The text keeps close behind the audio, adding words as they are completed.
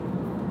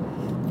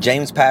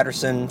James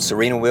Patterson,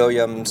 Serena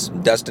Williams,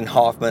 Dustin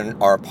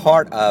Hoffman are a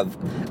part of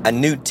a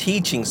new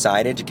teaching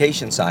site,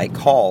 education site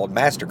called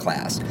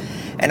Masterclass.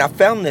 And I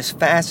found this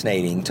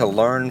fascinating to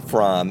learn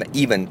from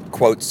even,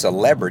 quote,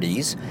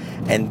 celebrities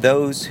and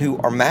those who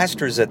are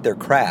masters at their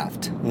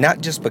craft.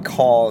 Not just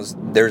because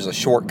there's a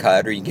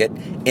shortcut or you get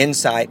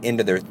insight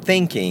into their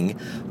thinking,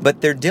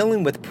 but they're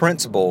dealing with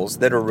principles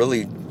that are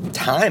really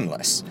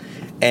timeless.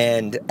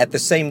 And at the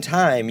same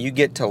time, you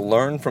get to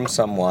learn from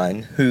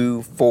someone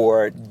who,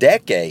 for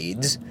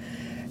decades,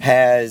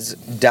 has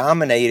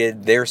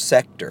dominated their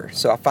sector.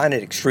 So I find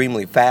it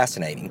extremely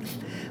fascinating.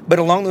 But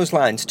along those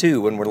lines,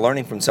 too, when we're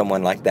learning from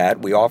someone like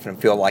that, we often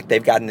feel like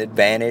they've got an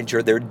advantage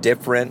or they're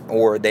different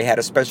or they had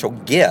a special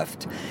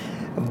gift.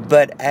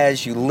 But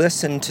as you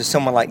listen to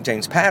someone like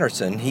James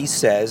Patterson, he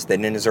says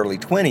that in his early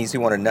 20s, he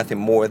wanted nothing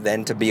more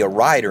than to be a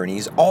writer. And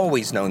he's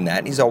always known that.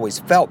 And he's always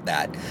felt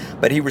that.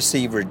 But he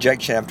received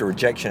rejection after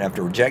rejection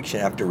after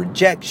rejection after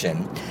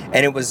rejection.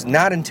 And it was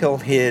not until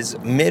his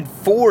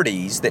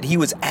mid-40s that he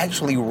was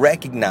actually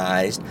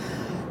recognized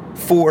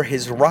for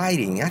his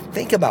writing. I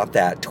think about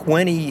that,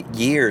 20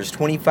 years,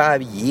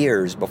 25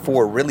 years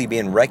before really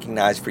being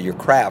recognized for your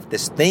craft,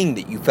 this thing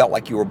that you felt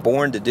like you were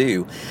born to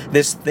do,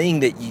 this thing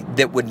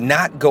that would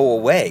not go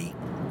away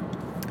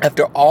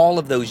after all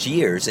of those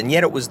years. And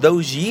yet it was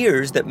those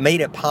years that made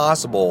it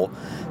possible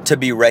to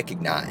be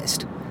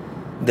recognized.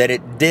 That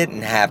it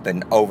didn't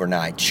happen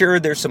overnight. Sure,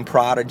 there's some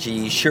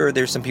prodigies. Sure,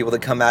 there's some people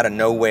that come out of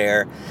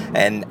nowhere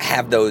and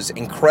have those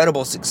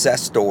incredible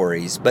success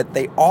stories, but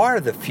they are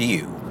the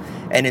few.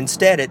 And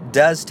instead, it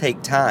does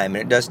take time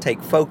and it does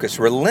take focus,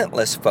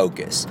 relentless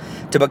focus,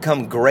 to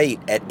become great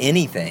at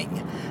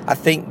anything. I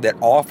think that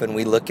often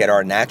we look at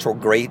our natural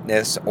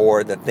greatness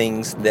or the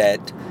things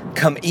that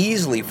come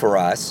easily for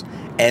us,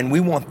 and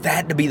we want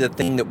that to be the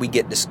thing that we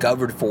get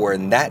discovered for,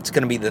 and that's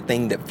going to be the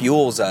thing that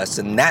fuels us,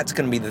 and that's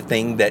going to be the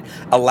thing that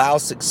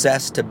allows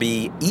success to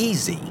be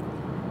easy.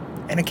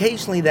 And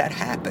occasionally that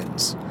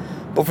happens.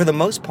 But for the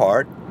most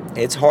part,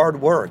 it's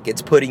hard work.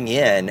 It's putting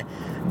in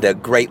the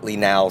greatly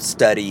now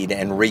studied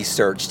and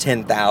researched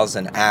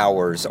 10,000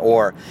 hours.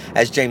 Or,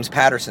 as James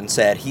Patterson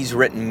said, he's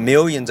written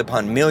millions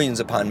upon millions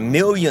upon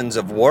millions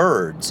of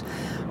words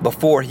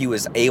before he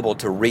was able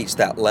to reach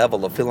that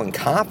level of feeling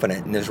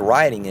confident in his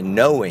writing and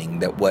knowing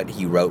that what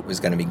he wrote was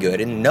going to be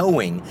good and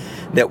knowing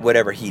that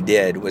whatever he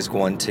did was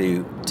going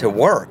to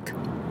work.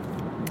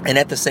 And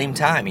at the same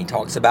time, he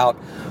talks about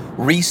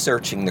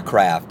researching the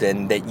craft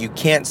and that you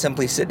can't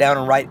simply sit down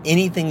and write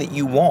anything that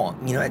you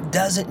want. You know, it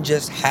doesn't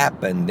just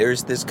happen.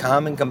 There's this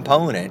common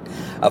component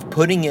of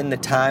putting in the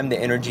time, the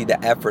energy,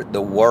 the effort,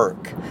 the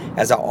work.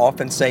 As I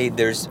often say,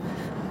 there's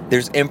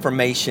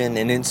information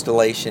and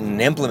installation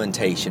and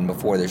implementation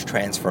before there's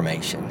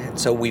transformation. And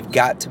so we've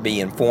got to be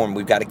informed.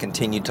 We've got to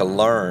continue to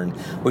learn.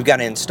 We've got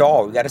to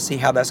install. We've got to see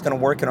how that's going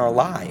to work in our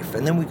life.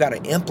 And then we've got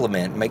to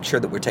implement, make sure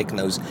that we're taking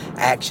those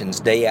actions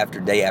day after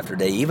day after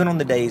day, even on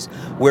the days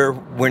where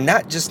we're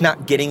not just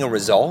not getting a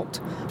result,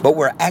 but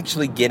we're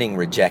actually getting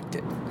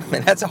rejected.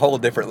 And that's a whole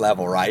different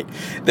level, right?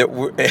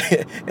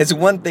 It's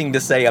one thing to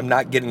say, I'm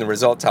not getting the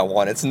results I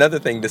want. It's another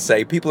thing to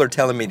say, people are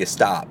telling me to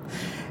stop.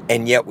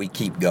 And yet we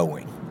keep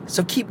going.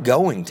 So keep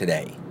going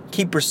today.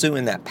 Keep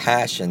pursuing that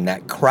passion,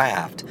 that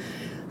craft,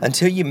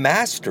 until you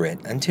master it,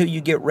 until you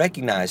get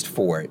recognized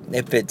for it.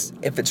 If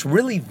it's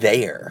really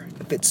there,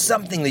 if it's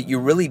something that you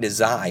really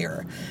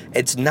desire,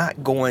 it's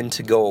not going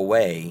to go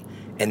away,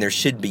 and there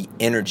should be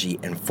energy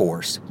and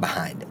force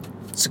behind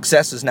it.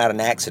 Success is not an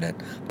accident.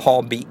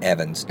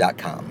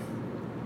 PaulBEvans.com.